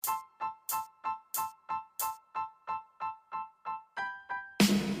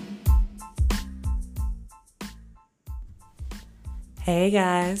Hey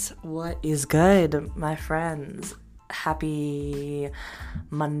guys, what is good, my friends? Happy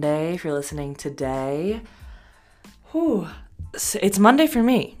Monday if you're listening today. Whew. It's Monday for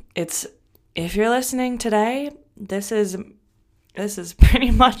me. If you're listening today, this is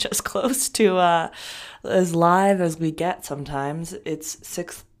pretty much as close to as live as we get sometimes. It's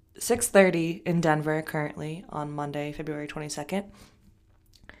 6:30 in Denver currently on Monday, February 22nd.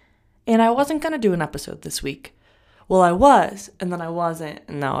 And I wasn't going to do an episode this week. Well, I was, and then I wasn't,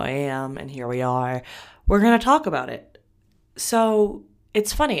 and now I am, and here we are. We're going to talk about it. So,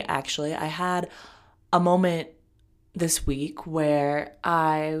 it's funny, actually. I had a moment this week where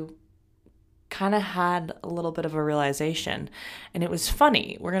I kind of had a little bit of a realization, and it was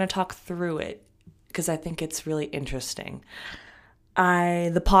funny. We're going to talk through it, because I think it's really interesting.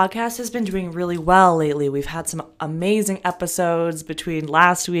 The podcast has been doing really well lately. We've had some amazing episodes between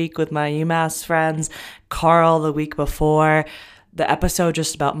last week with my UMass friends, Carl the week before, the episode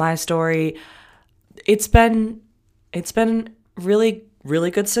just about my story. It's been really,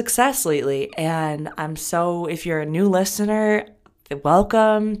 really good success lately. And if you're a new listener,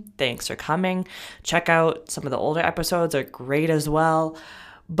 welcome. Thanks for coming. Check out some of the older episodes are great as well.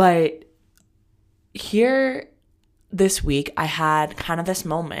 But here this week, I had kind of this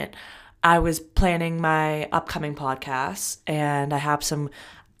moment. I was planning my upcoming podcasts, and I have some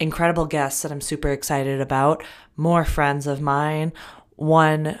incredible guests that I'm super excited about. More friends of mine.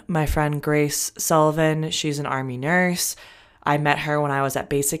 One, my friend Grace Sullivan, she's an Army nurse. I met her when I was at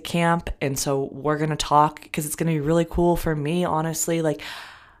basic camp, and so we're going to talk because it's going to be really cool for me, honestly.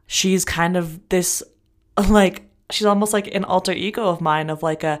 She's kind of this, she's almost like an alter ego of mine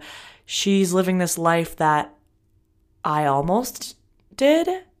she's living this life that I almost did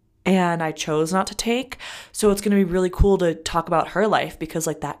and I chose not to take. So it's going to be really cool to talk about her life because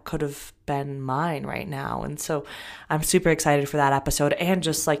that could have been mine right now. And so I'm super excited for that episode and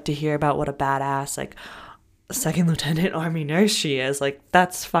just to hear about what a badass second lieutenant Army nurse she is.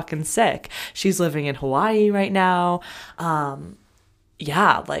 That's fucking sick. She's living in Hawaii right now. That'll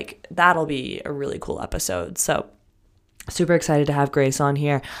be a really cool episode. So super excited to have Grace on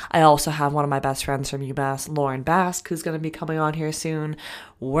here. I also have one of my best friends from UMass, Lauren Bask, who's going to be coming on here soon.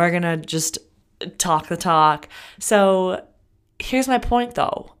 We're going to just talk the talk. So here's my point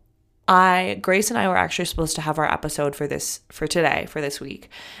though. Grace and I were actually supposed to have our episode for this week,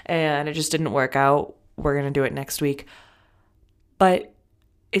 and it just didn't work out. We're going to do it next week. But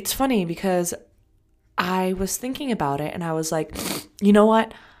it's funny because I was thinking about it and I was like, you know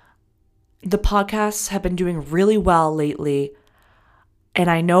what? The podcasts have been doing really well lately, and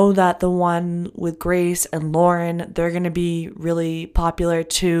I know that the one with Grace and Lauren, they're going to be really popular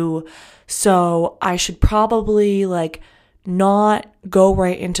too, so I should probably not go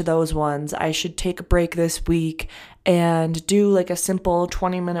right into those ones. I should take a break this week and do a simple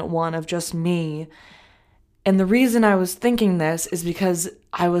 20-minute one of just me. And the reason I was thinking this is because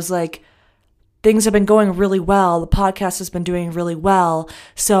I was things have been going really well. The podcast has been doing really well.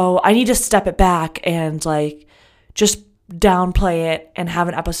 So I need to step it back and just downplay it and have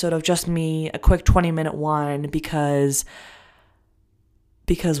an episode of just me, a quick 20-minute one because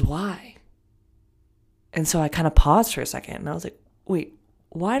why? And so I kind of paused for a second and I was like, wait,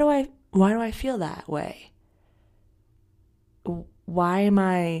 why do I feel that way? Why am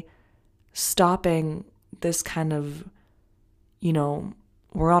I stopping this kind of,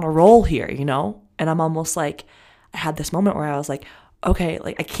 we're on a roll here, and I'm almost I had this moment where I was okay,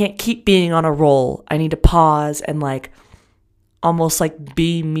 I can't keep being on a roll. I need to pause and almost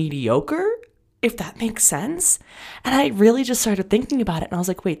be mediocre, if that makes sense. And I really just started thinking about it and I was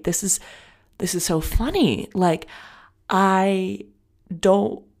like, wait, this is so funny. I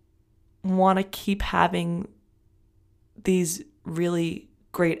don't want to keep having these really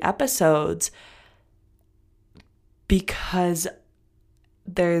great episodes because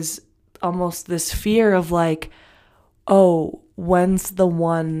there's almost this fear of when's the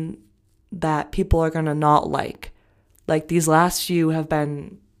one that people are going to not like? These last few have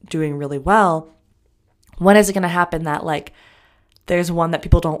been doing really well. When is it going to happen that there's one that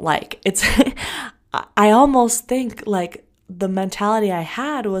people don't like? I almost think the mentality I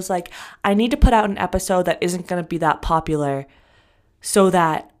had was I need to put out an episode that isn't going to be that popular so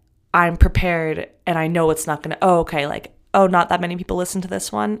that I'm prepared and I know it's not going to, not that many people listen to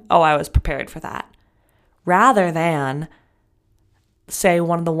this one. Oh, I was prepared for that. Rather than say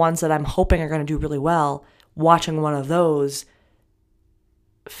one of the ones that I'm hoping are going to do really well, watching one of those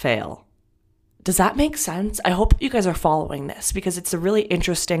fail. Does that make sense? I hope you guys are following this because it's a really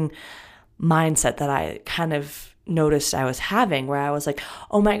interesting mindset that I kind of noticed I was having where I was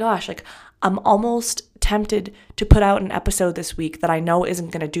oh my gosh, I'm almost tempted to put out an episode this week that I know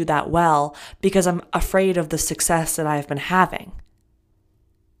isn't going to do that well because I'm afraid of the success that I've been having.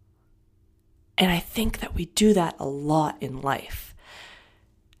 And I think that we do that a lot in life.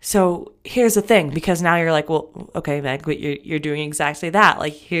 So here's the thing, because now you're like, well, okay, Meg, but you're doing exactly that.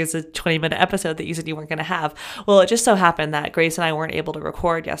 Like, here's a 20-minute episode that you said you weren't going to have. Well, it just so happened that Grace and I weren't able to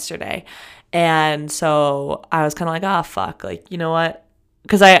record yesterday. And so I was kind of like, oh, fuck. Like, you know what?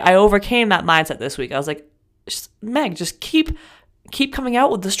 Because I overcame that mindset this week. I was like, Meg, just keep coming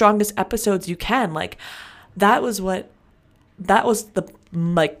out with the strongest episodes you can. Like, that was the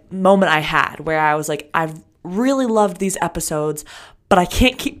like moment I had where I was like, I've really loved these episodes, but I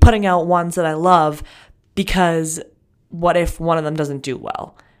can't keep putting out ones that I love because what if one of them doesn't do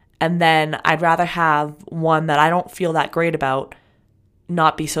well? And then I'd rather have one that I don't feel that great about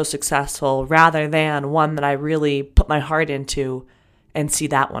not be so successful rather than one that I really put my heart into and see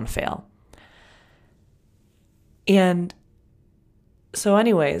that one fail. And so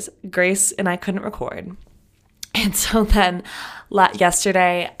anyways, Grace and I couldn't record. And so then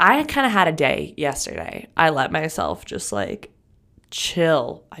yesterday, I kind of had a day yesterday. I let myself just like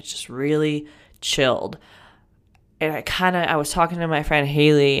chill. I just really chilled. And I was talking to my friend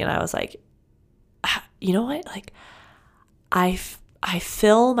Haley, and I was like, you know what? Like, I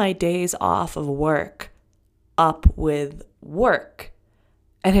fill my days off of work up with work.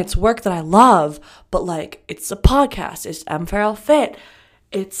 And it's work that I love, but like, it's a podcast, it's MFerrell Fit.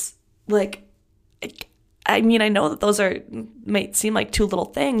 It's like, I mean, I know that those might seem like two little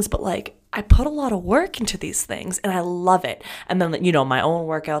things, but like, I put a lot of work into these things and I love it. And then, you know, my own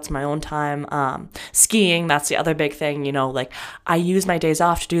workouts, my own time, skiing, that's the other big thing, you know, like I use my days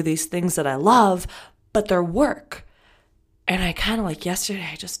off to do these things that I love, but they're work. And I kind of like yesterday,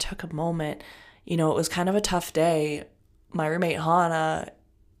 I just took a moment, you know, it was kind of a tough day. My roommate Hannah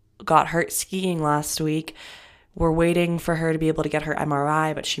got hurt skiing last week. We're waiting for her to be able to get her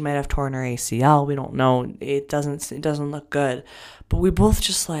MRI, but she might have torn her ACL. We don't know. It doesn't look good. But we both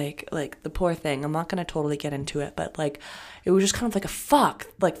just like the poor thing. I'm not going to totally get into it, but like it was just kind of like a fuck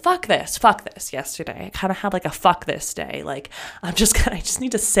this yesterday. I kind of had like a fuck this day. Like I just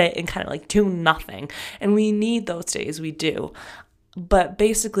need to sit and kind of like do nothing. And we need those days, we do. But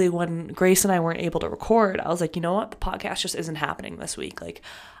basically when Grace and I weren't able to record, I was like, you know what? The podcast just isn't happening this week. Like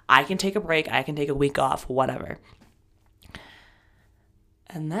I can take a break. I can take a week off, whatever.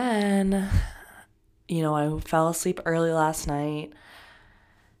 And then, you know, I fell asleep early last night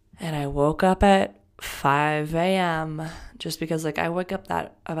and I woke up at 5 a.m. just because like I wake up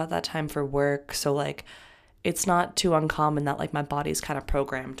about that time for work. So like it's not too uncommon that like my body's kind of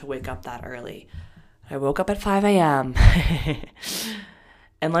programmed to wake up that early. I woke up at 5 a.m.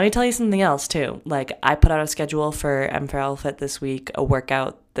 And let me tell you something else too. Like I put out a schedule for MFerrell Fit this week, a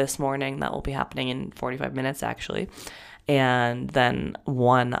workout this morning that will be happening in 45 minutes actually. And then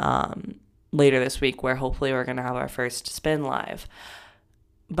one later this week where hopefully we're going to have our first spin live.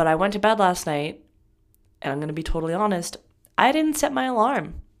 But I went to bed last night and I'm going to be totally honest, I didn't set my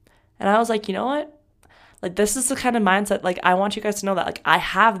alarm. And I was like, you know what? Like this is the kind of mindset, like I want you guys to know that like I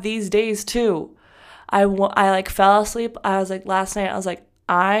have these days too. I like fell asleep. I was like last night, I was like,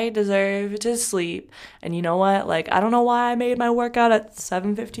 I deserve to sleep. And you know what? Like, I don't know why I made my workout at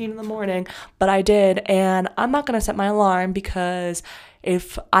 7:15 in the morning, but I did. And I'm not going to set my alarm because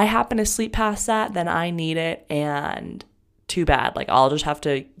if I happen to sleep past that, then I need it. And too bad. Like, I'll just have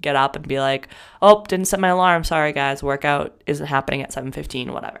to get up and be like, oh, didn't set my alarm. Sorry, guys. Workout isn't happening at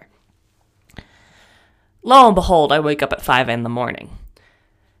 7:15, whatever. Lo and behold, I wake up at 5 in the morning.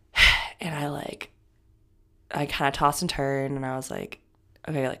 And I kind of toss and turn. And I was like,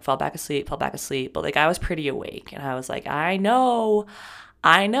 okay, like fall back asleep. But like I was pretty awake and I was like, I know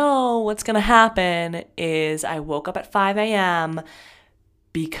what's going to happen is I woke up at 5 a.m.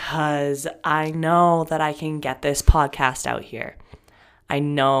 because I know that I can get this podcast out here. I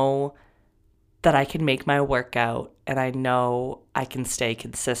know that I can make my workout and I know I can stay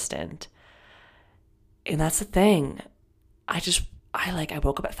consistent. And that's the thing. I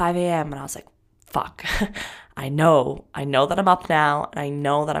woke up at 5 a.m. and I was like, fuck, I know that I'm up now and I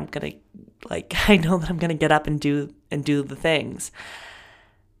know that I'm going to get up and do the things.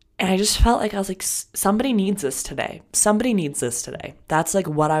 And I just felt like I was like, somebody needs this today. That's like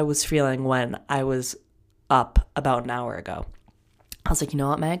what I was feeling when I was up about an hour ago. I was like, you know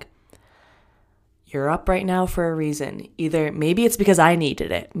what, Meg? You're up right now for a reason. Either maybe it's because I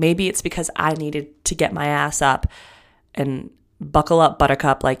needed it. Maybe it's because I needed to get my ass up and buckle up,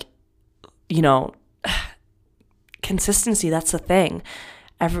 buttercup. Like, you know, consistency, that's the thing.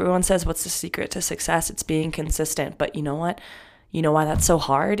 Everyone says, what's the secret to success? It's being consistent. But you know what? You know why that's so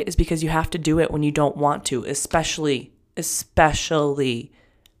hard? Is because you have to do it when you don't want to, especially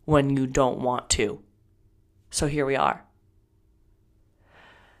when you don't want to. So here we are.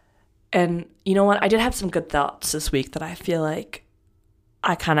 And you know what? I did have some good thoughts this week that I feel like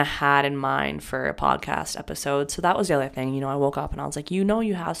I kind of had in mind for a podcast episode. So that was the other thing. You know, I woke up and I was like, you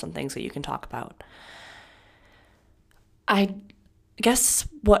have some things that you can talk about. I guess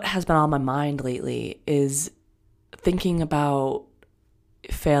what has been on my mind lately is thinking about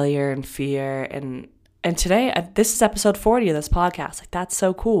failure and fear. And today, this is episode 40 of this podcast. Like, that's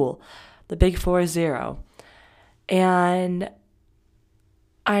so cool. The big 40. And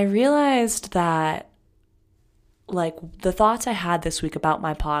I realized that, like, the thoughts I had this week about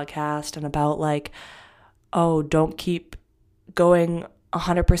my podcast and about, like, oh, don't keep going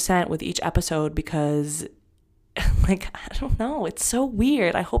 100% with each episode because, like, I don't know. It's so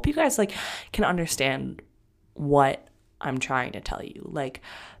weird. I hope you guys, like, can understand what I'm trying to tell you. Like,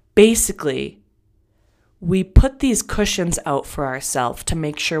 basically, we put these cushions out for ourselves to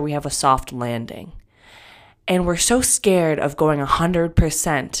make sure we have a soft landing. And we're so scared of going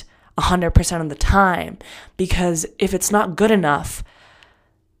 100% of the time, because if it's not good enough,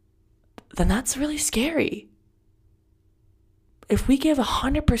 then that's really scary. If we give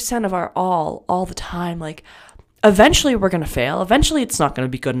 100% of our all the time, like, eventually we're going to fail. Eventually it's not going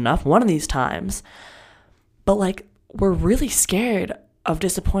to be good enough one of these times. But, like, we're really scared of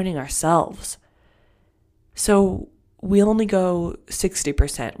disappointing ourselves. So we only go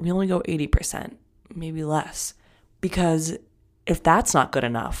 60%. We only go 80%, maybe less. Because if that's not good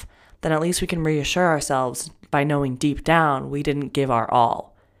enough, then at least we can reassure ourselves by knowing deep down we didn't give our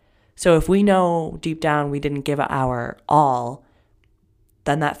all. So if we know deep down we didn't give our all,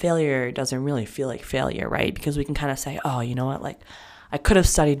 then that failure doesn't really feel like failure, right? Because we can kind of say, oh, you know what? Like, I could have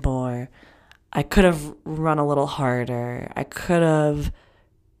studied more. I could have run a little harder. I could have,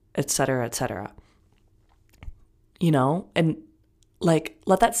 etc., etc. You know? And, like,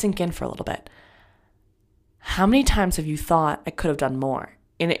 let that sink in for a little bit. How many times have you thought I could have done more?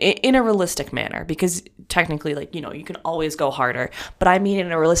 In a realistic manner, because technically, like, you know, you can always go harder, but I mean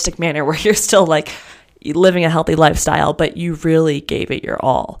in a realistic manner where you're still, like, living a healthy lifestyle, but you really gave it your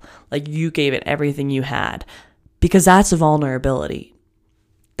all. Like, you gave it everything you had, because that's a vulnerability.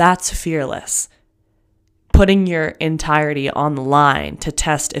 That's fearless. Putting your entirety on the line to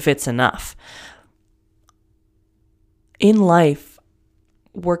test if it's enough. In life,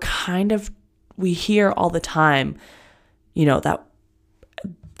 we hear all the time, you know, that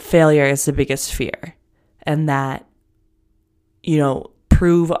failure is the biggest fear, and that, you know,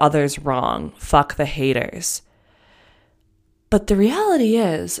 prove others wrong, fuck the haters. But the reality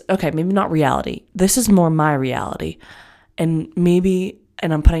is, okay, maybe not reality. This is more my reality. And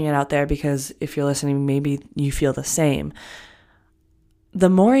I'm putting it out there because if you're listening, maybe you feel the same. The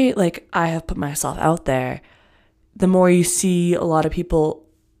more I have put myself out there, the more you see a lot of people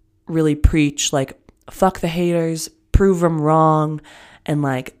really preach, like, fuck the haters, prove them wrong. And,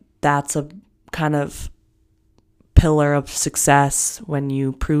 like, that's a kind of pillar of success when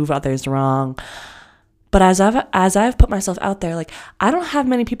you prove others wrong. But as I've put myself out there, like, I don't have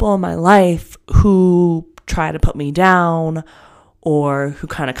many people in my life who try to put me down or who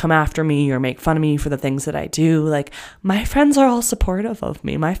kind of come after me or make fun of me for the things that I do. Like, my friends are all supportive of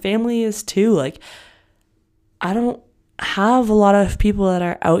me. My family is too. Like, I don't have a lot of people that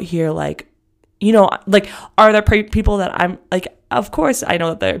are out here, like, you know, like, are there people that I'm, like, of course I know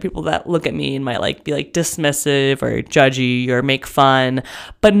that there are people that look at me and might, like, be, like, dismissive or judgy or make fun,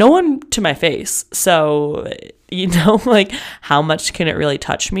 but no one to my face. So, you know, like, how much can it really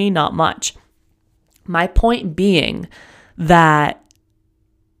touch me? Not much. My point being that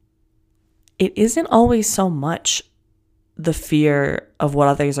it isn't always so much the fear of what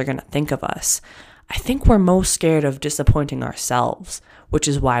others are going to think of us. I think we're most scared of disappointing ourselves, which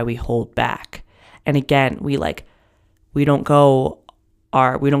is why we hold back. And again, we don't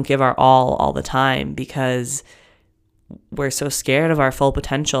give our all the time because we're so scared of our full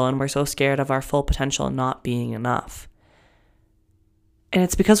potential, and we're so scared of our full potential not being enough. And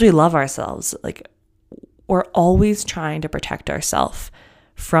it's because we love ourselves. Like, we're always trying to protect ourselves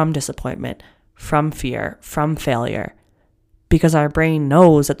from disappointment, from fear, from failure, because our brain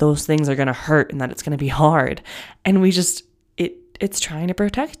knows that those things are going to hurt and that it's going to be hard. And it's trying to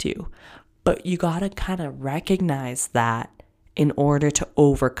protect you. But you got to kind of recognize that in order to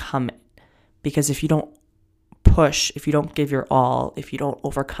overcome it. Because if you don't push, if you don't give your all, if you don't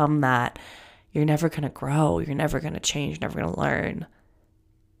overcome that, you're never going to grow. You're never going to change. You're never going to learn.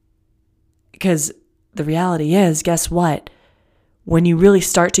 Because the reality is, guess what? When you really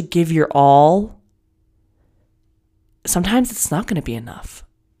start to give your all, sometimes it's not going to be enough.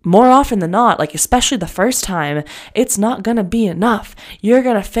 More often than not, like especially the first time, it's not going to be enough. You're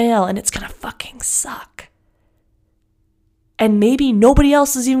going to fail and it's going to fucking suck. And maybe nobody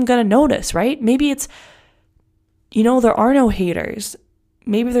else is even going to notice, right? Maybe it's, there are no haters.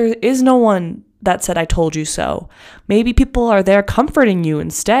 Maybe there is no one that said, I told you so. Maybe people are there comforting you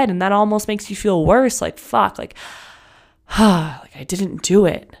instead, and that almost makes you feel worse. Like, fuck, like I didn't do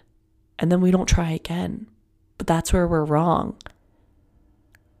it. And then we don't try again. But that's where we're wrong.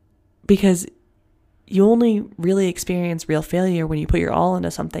 Because you only really experience real failure when you put your all into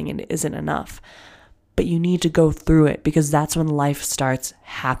something and it isn't enough. But you need to go through it because that's when life starts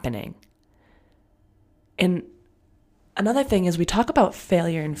happening. And another thing is we talk about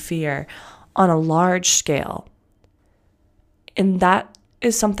failure and fear on a large scale. And that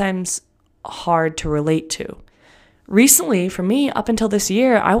is sometimes hard to relate to. Recently, for me, up until this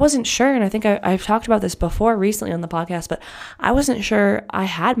year, I wasn't sure, and I think I've talked about this before recently on the podcast, but I wasn't sure I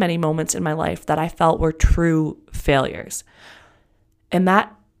had many moments in my life that I felt were true failures. And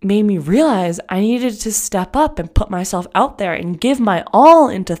that made me realize I needed to step up and put myself out there and give my all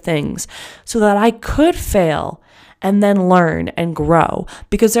into things so that I could fail and then learn and grow.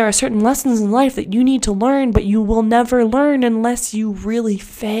 Because there are certain lessons in life that you need to learn, but you will never learn unless you really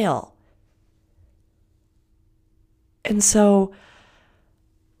fail. And so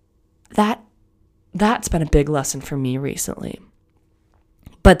that's been a big lesson for me recently.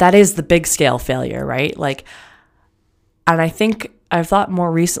 But that is the big scale failure, right? And I think I've thought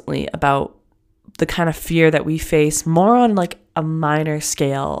more recently about the kind of fear that we face more on like a minor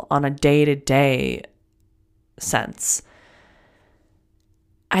scale, on a day-to-day sense.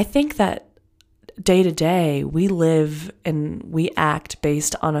 I think that day to day we live and we act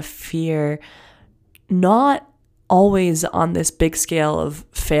based on a fear, not always on this big scale of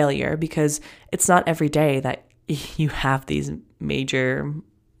failure, because it's not every day that you have these major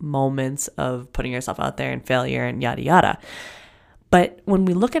moments of putting yourself out there and failure and yada yada. But when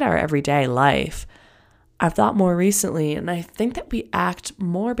we look at our everyday life, I've thought more recently, and I think that we act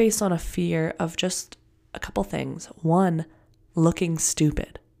more based on a fear of just a couple things. One, looking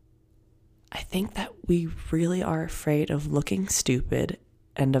stupid. I think that we really are afraid of looking stupid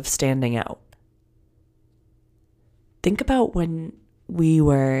and of standing out. Think about when we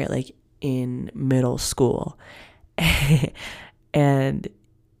were like in middle school and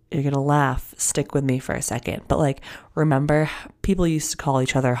you're going to laugh, stick with me for a second. But like, remember people used to call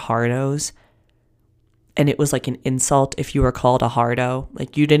each other hardos? And it was like an insult if you were called a hardo.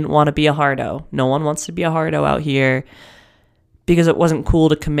 Like you didn't want to be a hardo. No one wants to be a hardo out here because it wasn't cool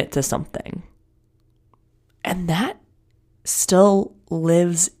to commit to something. And that still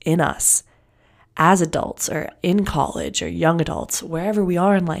lives in us as adults or in college or young adults, wherever we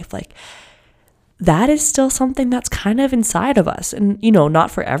are in life. Like that is still something that's kind of inside of us. And,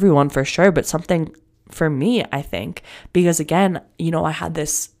 not for everyone for sure, but something for me, I think, because again, I had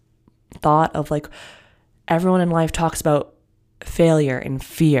this thought of like, everyone in life talks about failure and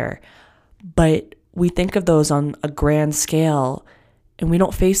fear, but we think of those on a grand scale and we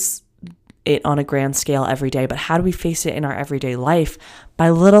don't face it on a grand scale every day. But how do we face it in our everyday life?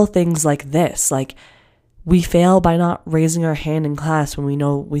 By little things like this. Like we fail by not raising our hand in class when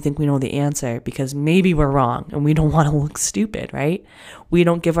we think we know the answer because maybe we're wrong and we don't want to look stupid, right? We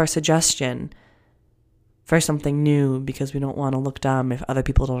don't give our suggestion for something new because we don't want to look dumb if other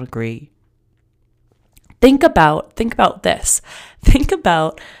people don't agree. Think about this. Think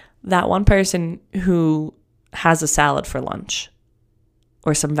about that one person who has a salad for lunch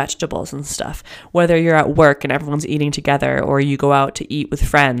or some vegetables and stuff, whether you're at work and everyone's eating together or you go out to eat with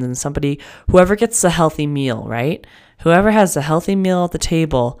friends and whoever gets a healthy meal, right? Whoever has a healthy meal at the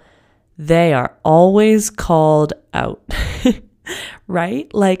table, they are always called out,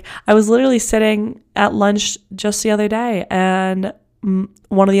 right? Like I was literally sitting at lunch just the other day and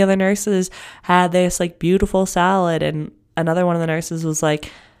one of the other nurses had this like beautiful salad and another one of the nurses was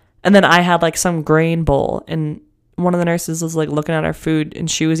like, and then I had like some grain bowl and one of the nurses was like looking at our food and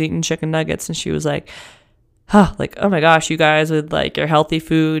she was eating chicken nuggets and she was like, oh my gosh, you guys with like your healthy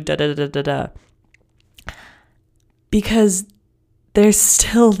food, da da da da da. Because there's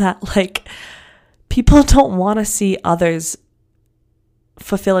still that like people don't want to see others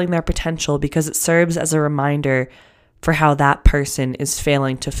fulfilling their potential because it serves as a reminder for how that person is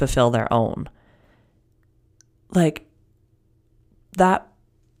failing to fulfill their own. Like that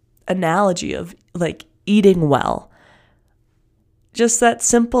analogy of like eating well, just that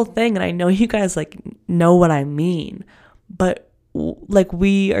simple thing. And I know you guys like know what I mean, but like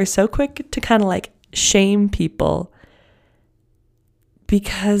we are so quick to kind of like shame people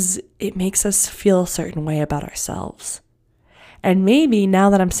because it makes us feel a certain way about ourselves. And maybe now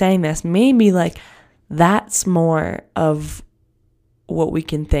that I'm saying this, maybe like that's more of what we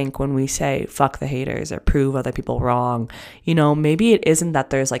can think when we say fuck the haters or prove other people wrong. You know, maybe it isn't that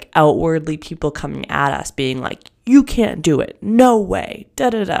there's like outwardly people coming at us being like, you can't do it, no way, da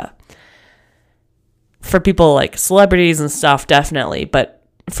da da. For people like celebrities and stuff, definitely, but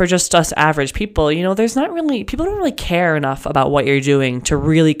for just us average people, you know, people don't really care enough about what you're doing to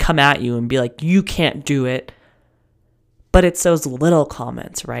really come at you and be like, you can't do it. But it's those little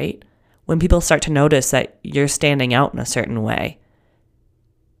comments, right? When people start to notice that you're standing out in a certain way.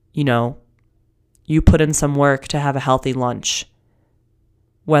 You know, you put in some work to have a healthy lunch,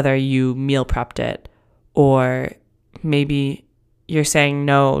 whether you meal prepped it, or maybe you're saying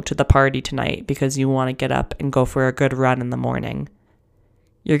no to the party tonight because you want to get up and go for a good run in the morning.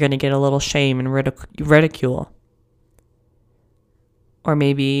 You're going to get a little shame and ridicule. Or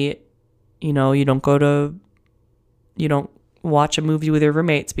maybe, you know, you don't watch a movie with your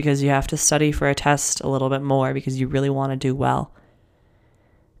roommates because you have to study for a test a little bit more because you really want to do well.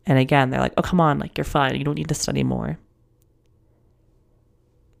 And again, they're like, oh, come on, like, you're fine. You don't need to study more.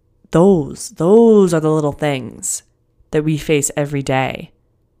 Those are the little things that we face every day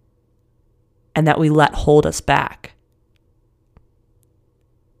and that we let hold us back.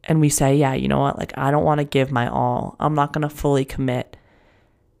 And we say, yeah, you know what? Like, I don't want to give my all. I'm not going to fully commit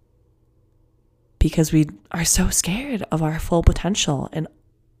because we are so scared of our full potential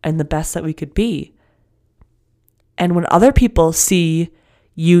and the best that we could be. And when other people see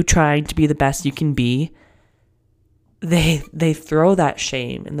you trying to be the best you can be, they throw that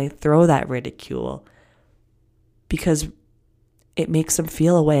shame and they throw that ridicule because it makes them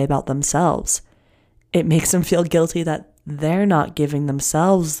feel a way about themselves. It makes them feel guilty that they're not giving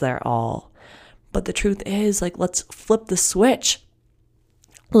themselves their all. But the truth is, like, let's flip the switch.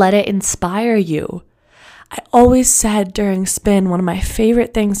 Let it inspire you. I always said during Spin, one of my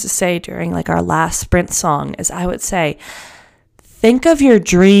favorite things to say during like our last sprint song is I would say, think of your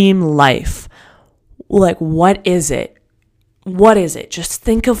dream life. Like, what is it? What is it? Just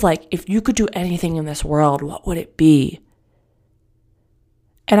think of like, if you could do anything in this world, what would it be?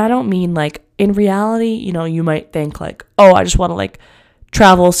 And I don't mean like, in reality, you know, you might think like, oh, I just want to like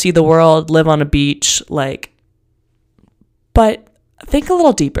travel, see the world, live on a beach, like, but think a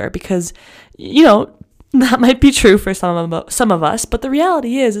little deeper because, you know, that might be true for some of us, but the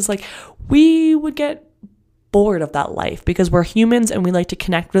reality is like, we would get bored of that life because we're humans and we like to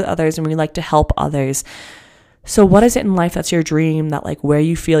connect with others and we like to help others. So what is it in life that's your dream, that like where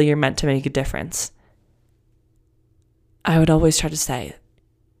you feel you're meant to make a difference? I would always try to say,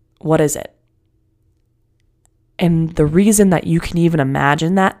 what is it? And the reason that you can even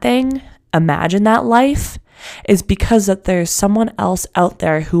imagine that life, is because that there's someone else out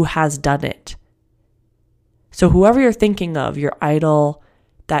there who has done it. So whoever you're thinking of, your idol,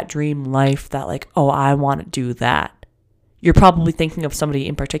 that dream life, that like, oh, I want to do that, you're probably thinking of somebody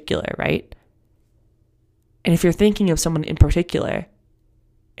in particular, right? And if you're thinking of someone in particular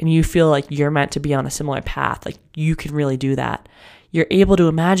and you feel like you're meant to be on a similar path, like you can really do that, you're able to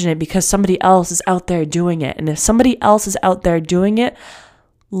imagine it because somebody else is out there doing it. And if somebody else is out there doing it,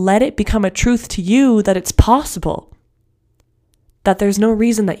 let it become a truth to you that it's possible, that there's no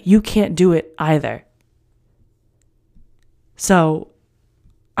reason that you can't do it either. So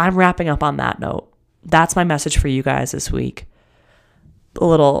I'm wrapping up on that note. That's my message for you guys this week. A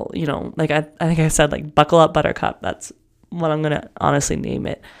little, you know, like I think I said, like, buckle up, buttercup. That's what I'm going to honestly name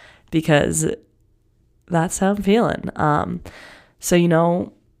it because that's how I'm feeling. So, you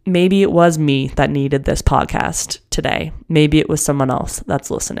know, maybe it was me that needed this podcast today. Maybe it was someone else that's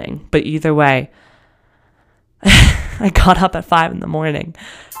listening. But either way, I got up at 5 a.m.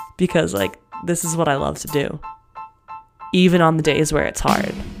 because, like, this is what I love to do. Even on the days where it's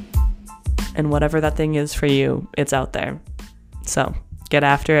hard. And whatever that thing is for you, it's out there. So get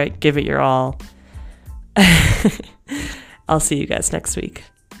after it. Give it your all. I'll see you guys next week.